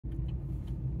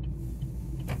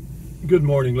Good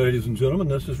morning, ladies and gentlemen.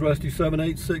 This is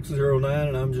Rusty78609,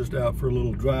 and I'm just out for a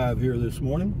little drive here this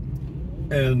morning.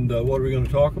 And what are we going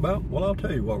to talk about? Well, I'll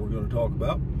tell you what we're going to talk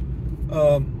about.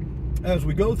 As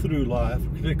we go through life,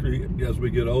 particularly as we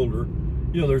get older,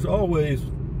 there's always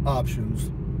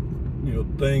options,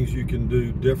 things you can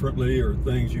do differently or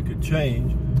things you could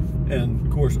change. And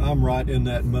of course, I'm right in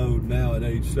that mode now at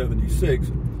age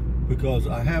 76 because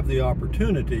I have the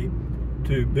opportunity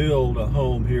to build a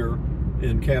home here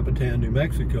in Capitan, New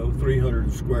Mexico,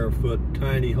 300 square foot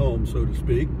tiny home, so to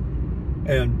speak.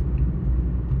 And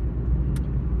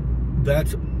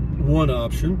that's one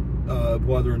option.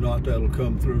 Whether or not that'll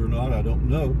come through or not, I don't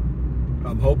know.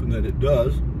 I'm hoping that it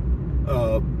does,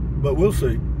 but we'll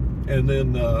see. And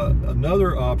then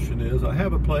another option is I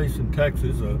have a place in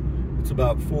Texas. It's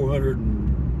about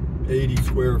 480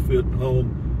 square foot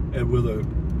home and with a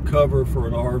cover for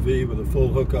an RV with a full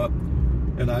hookup.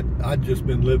 And I'd just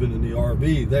been living in the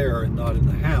RV there and not in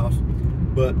the house.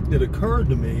 But it occurred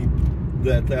to me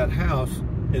that that house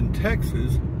in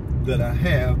Texas that I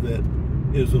have that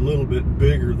is a little bit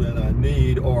bigger than I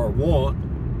need or want,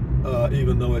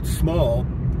 even though it's small,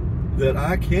 that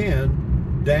I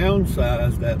can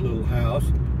downsize that little house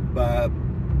by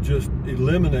just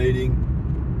eliminating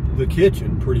the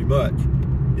kitchen pretty much.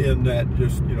 In that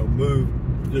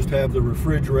just have the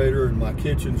refrigerator and my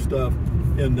kitchen stuff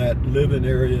in that living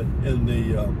area in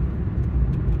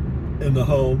the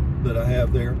home that I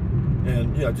have there,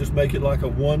 and just make it like a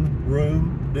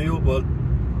one-room deal,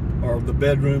 or the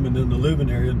bedroom and then the living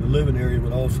area, and the living area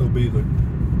would also be the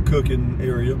cooking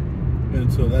area. And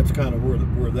so that's kind of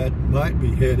where that might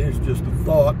be headed. It's just a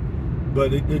thought,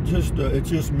 but it's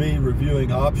just me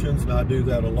reviewing options, and I do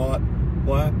that a lot.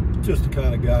 Why? It's just the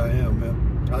kind of guy I am,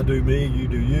 man. I do me, you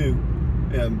do you.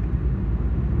 And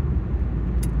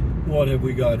what have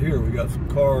we got here? We got some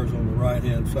cars on the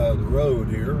right-hand side of the road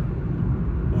here.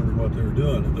 Wonder what they're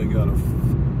doing. If they got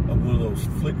one of those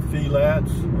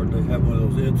Fiats, or do they have one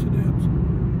of those incidents?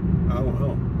 I don't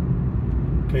know.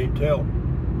 Can't tell.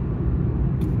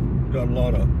 Got a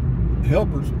lot of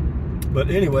helpers. But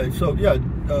anyway, so yeah,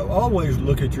 always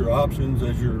look at your options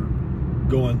as you're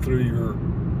going through your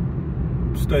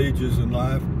stages in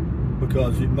life,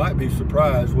 because you might be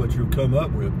surprised what you'll come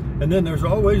up with. And then there's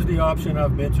always the option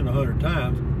I've mentioned 100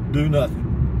 times, do nothing.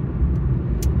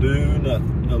 Do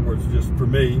nothing. In other words, just for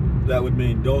me, that would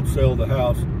mean don't sell the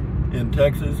house in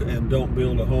Texas and don't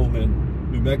build a home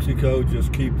in New Mexico.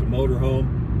 Just keep the motor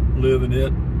home, live in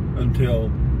it until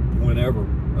whenever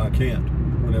I can't,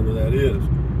 whenever that is.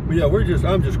 But yeah,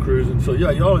 I'm just cruising. So yeah,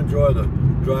 y'all enjoy the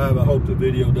drive. I hope the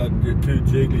video doesn't get too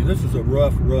jiggly. This is a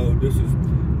rough road. This is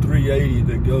 380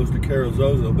 that goes to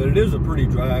Carrizozo, but it is a pretty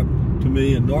drive to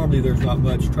me, and normally there's not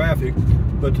much traffic,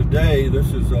 but today,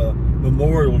 this is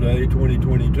Memorial Day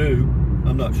 2022.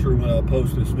 I'm not sure when I'll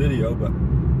post this video, but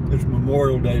it's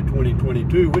Memorial Day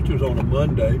 2022, which is on a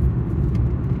Monday,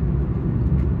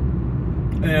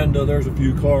 and there's a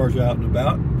few cars out and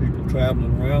about, people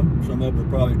traveling around. Some of them are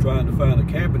probably trying to find a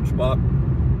camping spot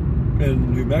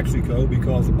in New Mexico,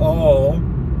 because all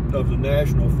of the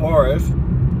national forests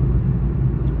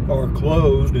are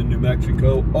closed in New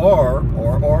Mexico, are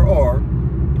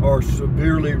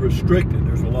severely restricted.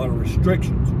 There's a lot of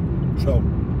restrictions. So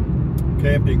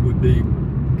camping would be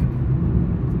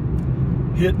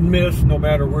hit and miss no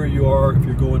matter where you are if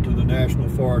you're going to the national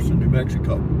forest in New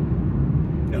Mexico.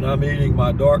 And I'm eating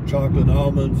my dark chocolate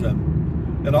almonds,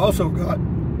 and I also got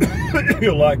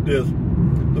like this.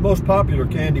 The most popular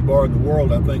candy bar in the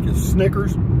world, I think, is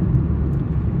Snickers.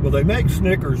 Well, they make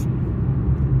Snickers,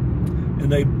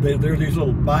 and they're these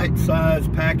little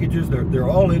bite-sized packages. They're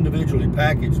all individually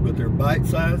packaged, but they're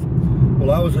bite-sized. Well,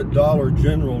 I was at Dollar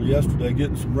General yesterday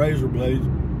getting some razor blades,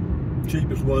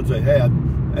 cheapest ones they had,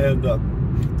 and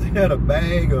they had a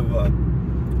bag of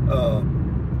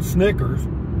Snickers,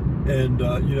 and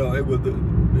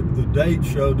the date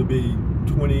showed to be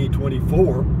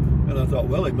 2024, and I thought,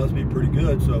 well, it must be pretty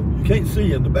good. So you can't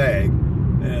see in the bag,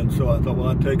 and so I thought, well,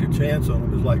 I'd take a chance on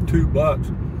them. It was like $2,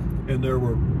 and there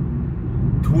were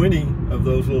 20 of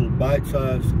those little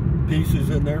bite-sized pieces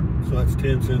in there, so that's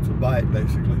 10 cents a bite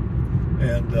basically.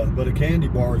 And but a candy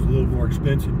bar is a little more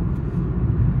expensive.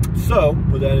 So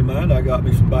with that in mind, I got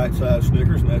me some bite-sized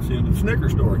Snickers, and that's the end of the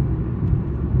Snickers story.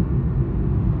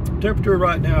 Temperature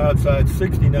right now outside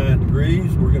 69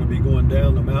 degrees. We're going to be going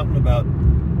down the mountain about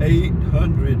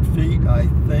 800 feet, I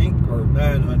think, or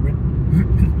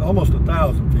 900, almost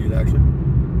 1,000 feet actually.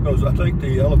 Because I think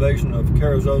the elevation of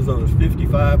Carrizozo is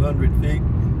 5,500 feet,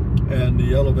 and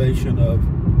the elevation of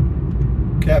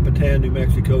Capitan, New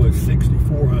Mexico is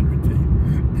 6,400 feet.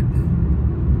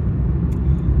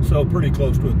 So pretty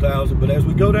close to 1,000. But as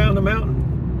we go down the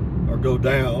mountain, or go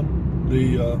down,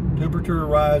 the temperature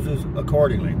rises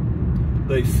accordingly.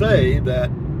 They say that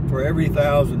for every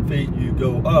 1,000 feet you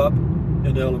go up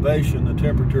in elevation, the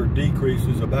temperature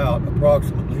decreases about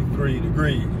approximately 3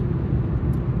 degrees.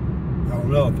 I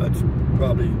don't know if that's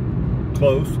probably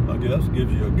close, I guess,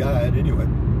 gives you a guide anyway.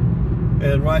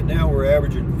 And right now we're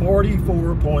averaging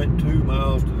 44.2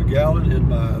 miles to the gallon in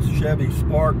my Chevy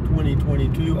Spark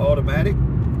 2022 automatic.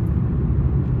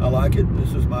 I like it.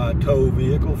 This is my tow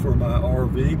vehicle for my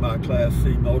RV, my Class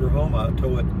C motorhome. I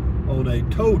tow it on a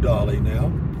tow dolly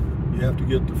now. You have to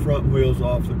get the front wheels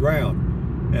off the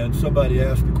ground. And somebody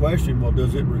asked the question, well,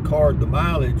 does it record the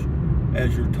mileage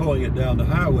as you're towing it down the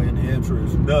highway? And the answer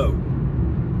is no,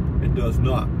 it does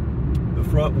not. The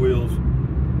front wheels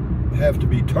have to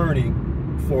be turning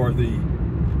for the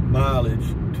mileage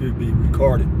to be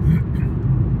recorded.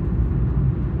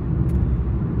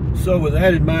 So with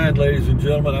that in mind, ladies and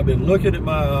gentlemen, I've been looking at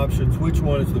my options. Which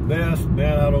one is the best?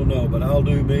 Man, I don't know, but I'll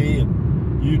do me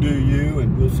and you do you,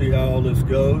 and we'll see how all this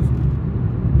goes,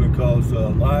 because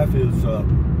life is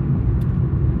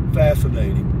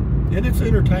fascinating and it's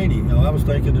entertaining. You know, I was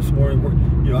thinking this morning,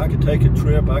 you know, I could take a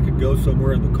trip, I could go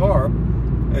somewhere in the car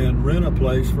and rent a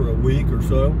place for a week or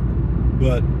so,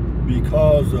 but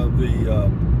because of the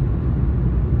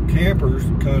campers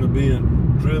kind of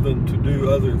being driven to do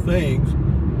other things,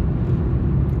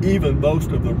 even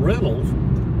most of the rentals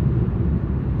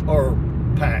are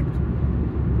packed.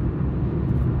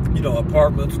 You know,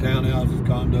 apartments, townhouses,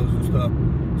 condos and stuff.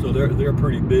 So they're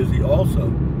pretty busy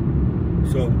also.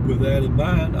 So with that in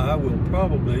mind, I will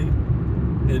probably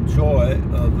enjoy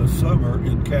the summer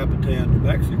in Capitan, New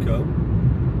Mexico,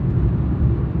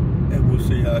 and we'll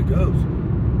see how it goes.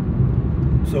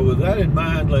 So with that in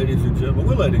mind, ladies and gentlemen,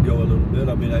 we'll let it go a little bit.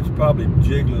 I mean, it's probably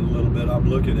jiggling a little bit. I'm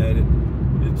looking at it.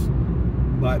 It's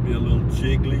might be a little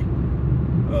jiggly,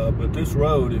 but this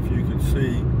road, if you can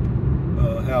see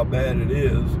how bad it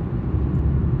is,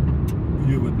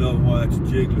 you would know why it's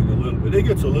jiggling a little bit. It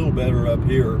gets a little better up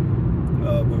here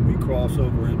when we cross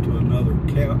over into another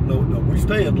county. No, we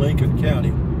stay in Lincoln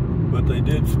County, but they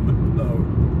did some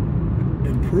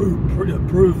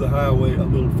improve the highway a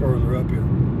little further up here.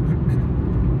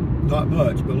 Not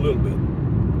much, but a little bit.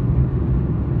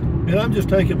 And I'm just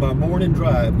taking my morning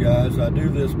drive, guys. I do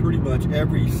this pretty much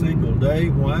every single day.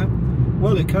 Why?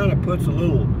 Well, it kind of puts a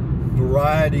little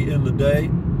variety in the day.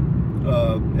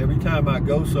 Every time I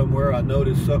go somewhere, I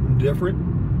notice something different.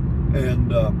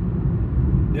 And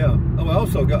yeah. Oh, I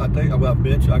also got, I got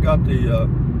the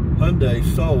Hyundai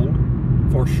sold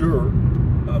for sure.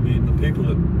 I mean, the people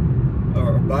that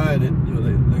are buying it, you know,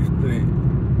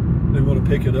 they want to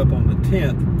pick it up on the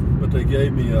 10th, but they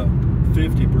gave me a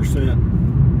 50%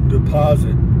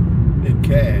 deposit in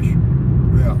cash.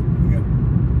 Yeah.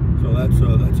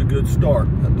 So that's a good start.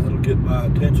 That'll get my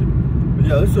attention. But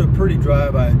yeah, this is a pretty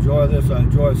drive. I enjoy this. I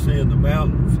enjoy seeing the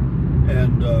mountains.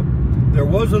 And there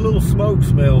was a little smoke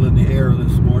smell in the air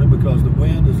this morning because the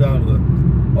wind is out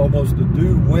of almost the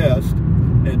due west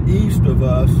and east of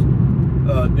us,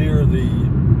 near the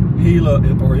Gila,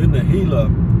 or in the Gila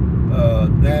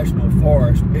National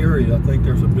Forest area. I think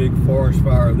there's a big forest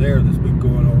fire there that's been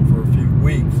going on for a few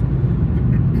weeks.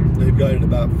 They've got it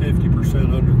about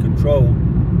 50% under control,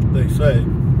 they say.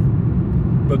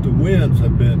 But the winds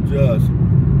have been just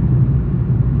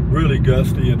really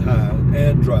gusty and high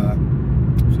and dry.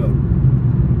 So,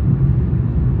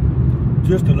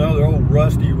 just another old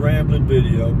rusty rambling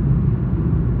video.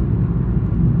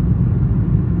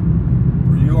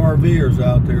 For you RVers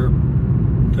out there,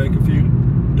 take a few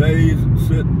days and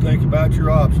sit and think about your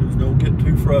options. Don't get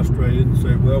too frustrated and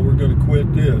say, well, we're going to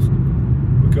quit this.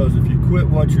 Because if you quit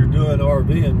what you're doing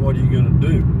RVing, what are you going to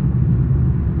do?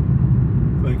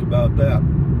 Think about that.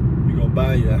 You're going to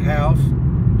buy you a house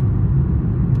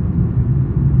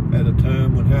at a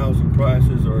time when housing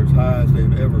prices are as high as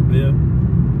they've ever been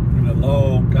in a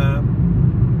long time.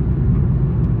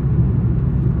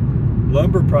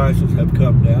 Lumber prices have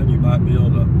come down. You might be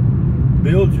able to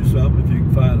build you something if you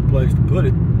can find a place to put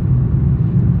it.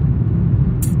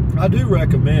 I do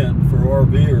recommend for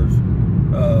RVers,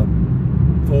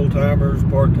 full-timers,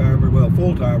 part-timers, well,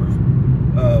 full-timers,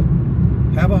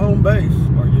 have a home base,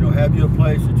 or, you know, have you a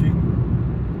place that you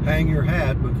can hang your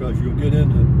hat, because you'll get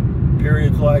into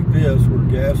periods like this where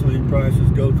gasoline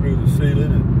prices go through the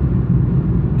ceiling and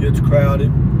gets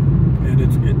crowded, and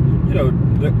you know,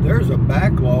 there's a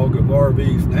backlog of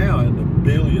RVs now in the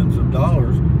billions of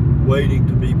dollars waiting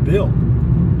to be built.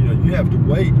 You know, you have to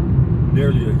wait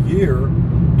nearly a year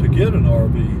to get an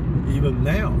RV, even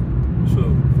now.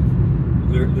 So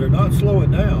they're not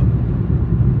slowing down.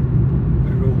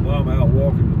 There goes while I'm out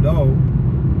walking the dog.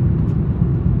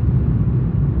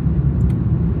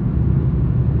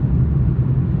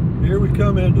 Here we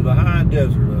come into the high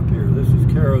desert up here. This is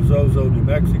Carrizozo, New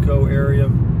Mexico area,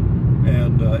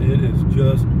 and it is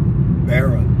just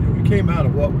barren. You know, we came out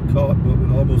of what would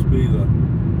would almost be the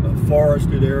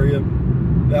forested area.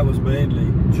 That was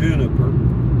mainly juniper,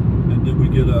 and then we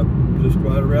get up just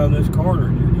right around this corner,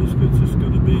 and it's just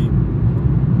going to be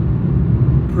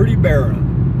pretty barren.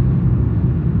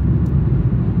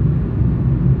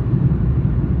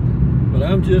 But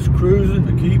I'm just cruising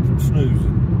to keep from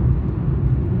snoozing.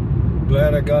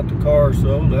 Glad I got the car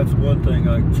sold. That's one thing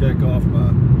I can check off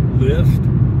my list.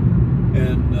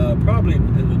 And probably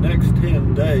in the next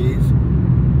 10 days,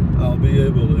 I'll be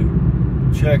able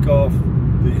to check off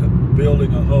the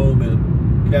building a home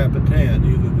in Capitan.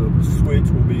 Either the switch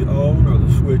will be on or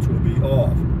the switch will be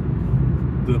off.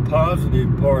 The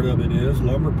positive part of it is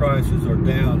lumber prices are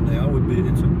down now.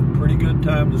 It's a pretty good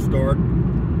time to start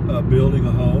building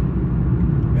a home.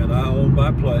 And I own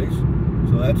my place,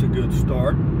 so that's a good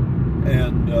start.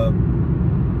 And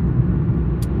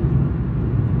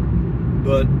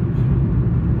but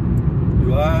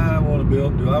do I want to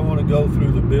build? Do I want to go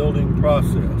through the building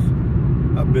process?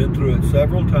 I've been through it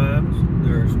several times.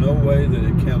 There's no way that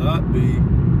it cannot be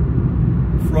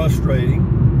frustrating,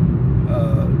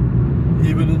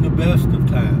 even in the best of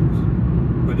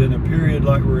times. But in a period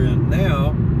like we're in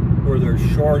now, where there's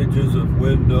shortages of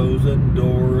windows and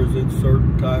doors and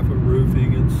certain type of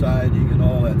roofing and siding and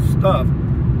all that stuff,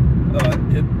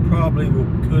 it probably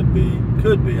could be.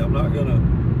 I'm not going to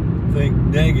think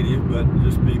negative, but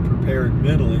just be prepared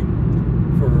mentally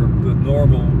for the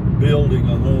normal building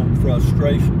a home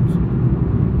frustrations.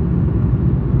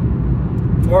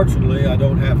 Fortunately, I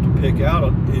don't have to pick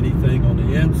out anything on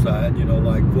the inside, you know,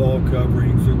 like wall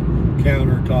coverings and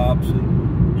countertops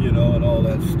and, you know, and all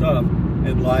that stuff,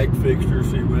 and light fixtures.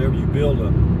 See, whenever you build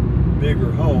a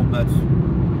bigger home, that's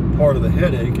part of the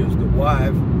headache. Is the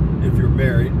wife, if you're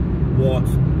married,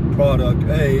 wants product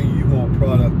A, you want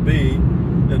product B,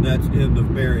 and that's end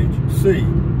of marriage C.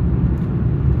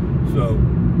 So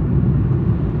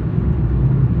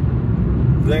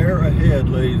there ahead,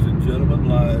 ladies and gentlemen,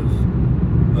 lies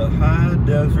the high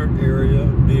desert area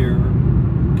near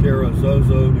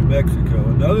Carrizozo, New Mexico.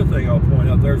 Another thing I'll point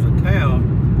out, there's a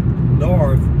town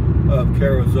north of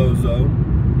Carrizozo.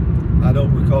 I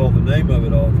don't recall the name of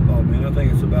it offhand. I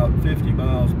think it's about 50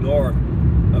 miles north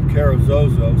of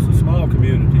Carrizozo. It's a small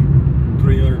community,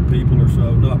 300 people or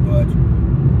so, not much.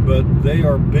 But they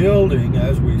are building,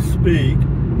 as we speak,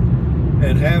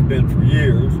 and have been for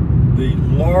years, the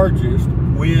largest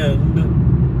wind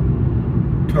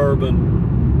turbine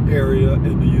area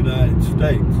in the United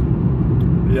States.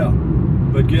 Yeah,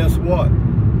 but guess what?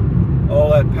 All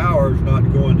that power is not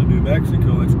going to New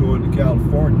Mexico, it's going to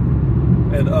California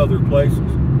and other places.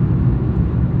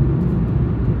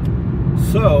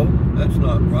 So, that's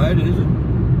not right, is it?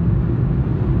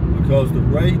 Because the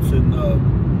rates in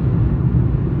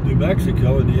New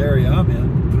Mexico, in the area I'm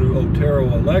in, through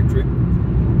Otero Electric,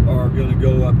 are going to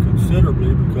go up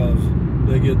considerably because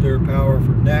they get their power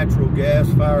from natural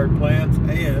gas-fired plants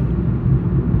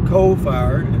and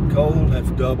coal-fired, and coal has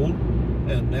doubled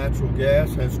and natural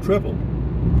gas has tripled.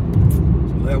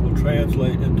 So that will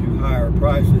translate into higher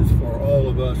prices for all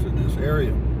of us in this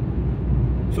area.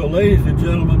 So, ladies and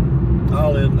gentlemen,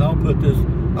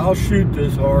 I'll shoot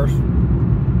this horse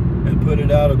and put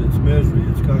it out of its misery.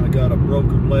 It's kind of got a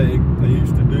broken leg. They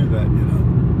used to do that, you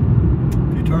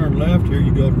know. If you turn left here,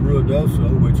 you go to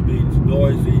Ruidoso, which means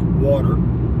noisy water,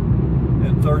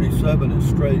 and 37 is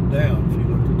straight down if you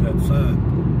looked at that sign.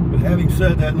 But having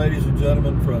said that, ladies and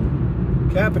gentlemen, from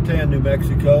Capitan, New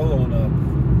Mexico, on a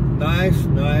nice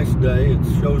day, it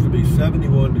shows to be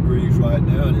 71 degrees right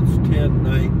now, and it's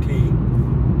 10:19.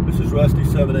 This is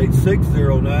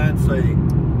Rusty78609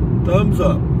 saying, thumbs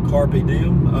up, carpe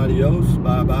diem, adios,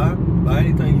 bye-bye, buy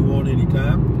anything you want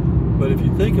anytime. But if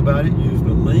you think about it, use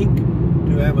the link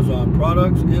to Amazon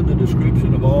products in the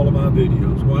description of all of my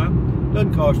videos. Why?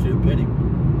 Doesn't cost you a penny.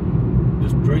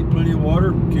 Just drink plenty of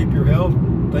water, keep your health,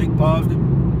 think positive,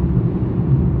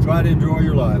 try to enjoy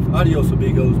your life. Adios,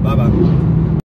 amigos, bye-bye.